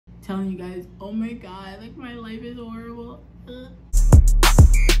telling you guys, oh my god, like my life is horrible.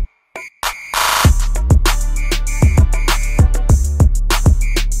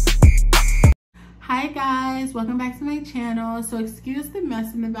 Hi guys, welcome back to my channel. So excuse the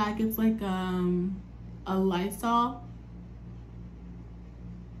mess in the back. It's like a Lysol.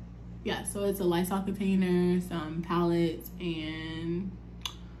 Yeah, so it's a Lysol container, some pallets, and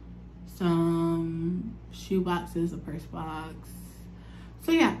some shoe boxes, a purse box.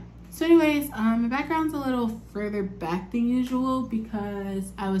 So yeah, so anyways, my background's a little further back than usual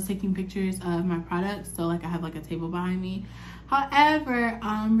because I was taking pictures of my products. So like I have like a table behind me. However,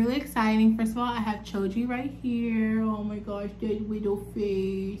 really exciting. First of all, I have Choji right here. Oh my gosh, that little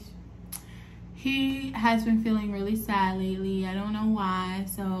face. He has been feeling really sad lately. I don't know why.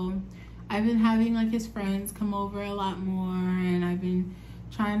 So I've been having like his friends come over a lot more, and I've been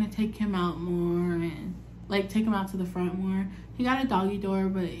trying to take him out more and like take him out to the front more. He got a doggy door,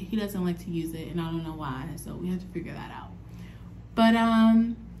 but he doesn't like to use it, and I don't know why. So we have to figure that out. But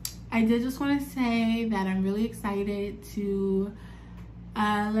I did just want to say that I'm really excited to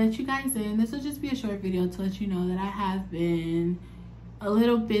let you guys in. This will just be a short video to let you know that I have been a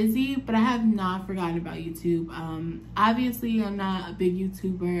little busy, but I have not forgotten about YouTube. Obviously, I'm not a big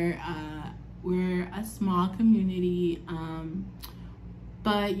YouTuber. We're a small community,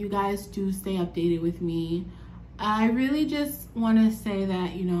 but you guys do stay updated with me. I really just want to say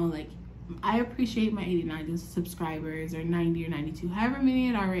that, you know, like, I appreciate my 89 subscribers, or 90 or 92, however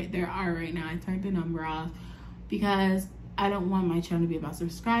many there are right now. I turned the number off because I don't want my channel to be about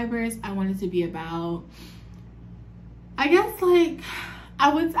subscribers. I want it to be about, I guess, like,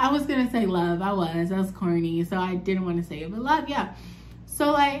 I was gonna say love. That was corny, so I didn't want to say it, but love, yeah.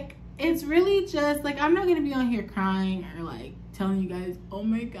 So like, it's really just like, I'm not gonna be on here crying or like telling you guys, oh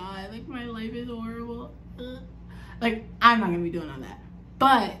my god, like my life is horrible. Like, I'm not gonna be doing all that,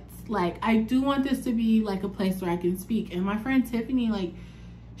 but like, I do want this to be like a place where I can speak. And my friend Tiffany, like,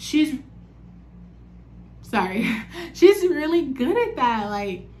 she's really good at that.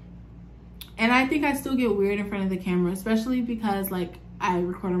 Like, and I think I still get weird in front of the camera, especially because like I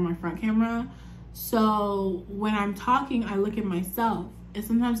record on my front camera. So when I'm talking, I look at myself, and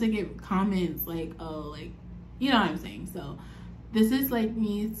sometimes I get comments like, oh, like, you know what I'm saying? So this is like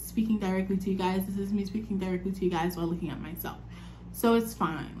me speaking directly to you guys. This is me speaking directly to you guys while looking at myself. So it's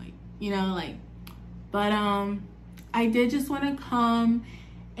fine, like, you know, like, but I did just want to come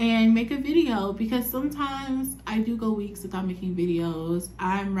and make a video because sometimes I do go weeks without making videos.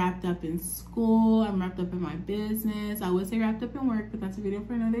 I'm wrapped up in school, I'm wrapped up in my business. I would say wrapped up in work, but that's a video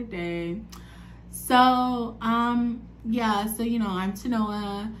for another day. So yeah, so you know, I'm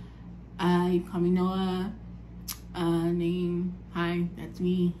Tanoa. You call me Noah. Name, hi, that's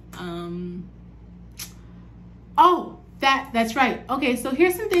me. Oh, that's right. Okay, so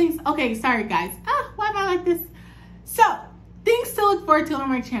here's some things. Okay, sorry guys. Why am I like this? So, things to look forward to on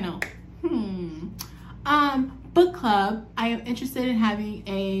my channel. Book club. I am interested in having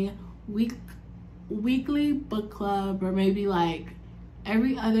a weekly book club, or maybe like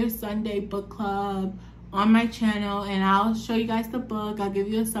every other Sunday book club on my channel, and I'll show you guys the book. I'll give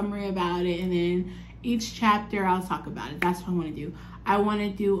you a summary about it, and then each chapter I'll talk about it. That's what I want to do. I want to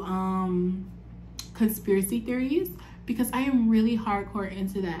do conspiracy theories, because I am really hardcore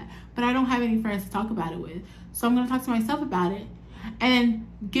into that, but I don't have any friends to talk about it with. So I'm going to talk to myself about it and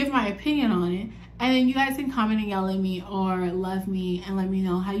give my opinion on it, and then you guys can comment and yell at me or love me and let me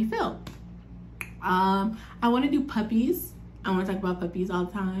know how you feel. I want to do puppies. I want to talk about puppies all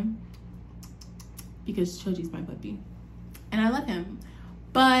the time because Choji's my puppy and I love him.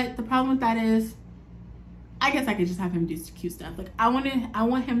 But the problem with that is, I guess I could just have him do cute stuff. Like, I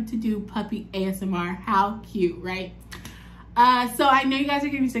want him to do puppy ASMR. How cute, right? So I know you guys are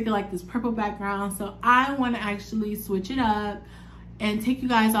gonna be sick of like this purple background, so I want to actually switch it up and take you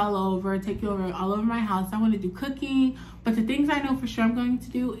guys all over, take you all over my house. I want to do cooking, but the things I know for sure I'm going to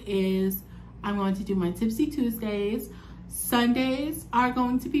do is I'm going to do my Tipsy Tuesdays. Sundays are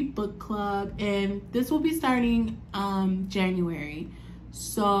going to be book club, and this will be starting January.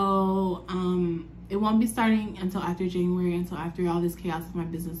 So it won't be starting until after January, until after all this chaos with my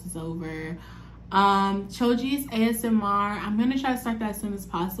business is over. Choji's ASMR, I'm gonna try to start that as soon as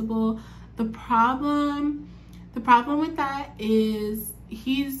possible. The problem with that is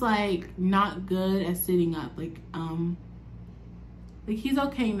he's like not good at sitting up. Like he's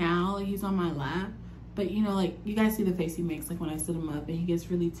okay now, like he's on my lap, but you know, like you guys see the face he makes like when I sit him up, and he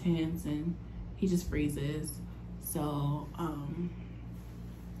gets really tense and he just freezes. So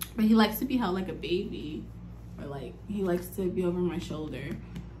but he likes to be held like a baby, or like he likes to be over my shoulder.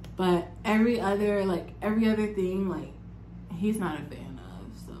 But every other thing, like, he's not a fan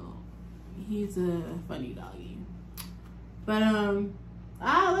of. So He's a funny doggy. But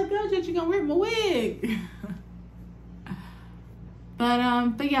let go, Judge, you gonna rip my wig.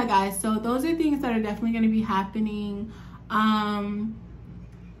 But yeah, guys, so those are things that are definitely gonna be happening. I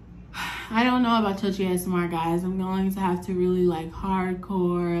don't know about Touchy ASMR, guys. I'm going to have to really like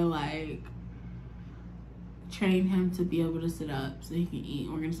hardcore like train him to be able to sit up so he can eat.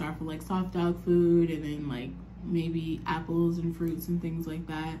 We're gonna start with like soft dog food and then like maybe apples and fruits and things like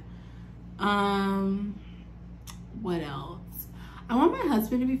that. What else? I want my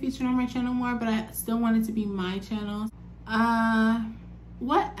husband to be featured on my channel more, but I still want it to be my channel.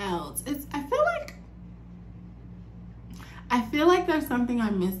 What else? I feel like there's something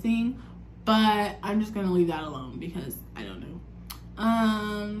I'm missing, but I'm just gonna leave that alone because I don't know.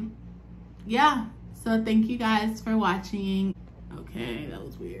 Yeah, so thank you guys for watching. Okay, that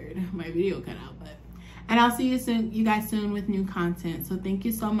was weird. My video cut out, and I'll see you guys soon with new content. So thank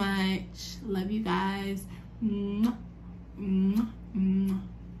you so much. Love you guys. Mwah.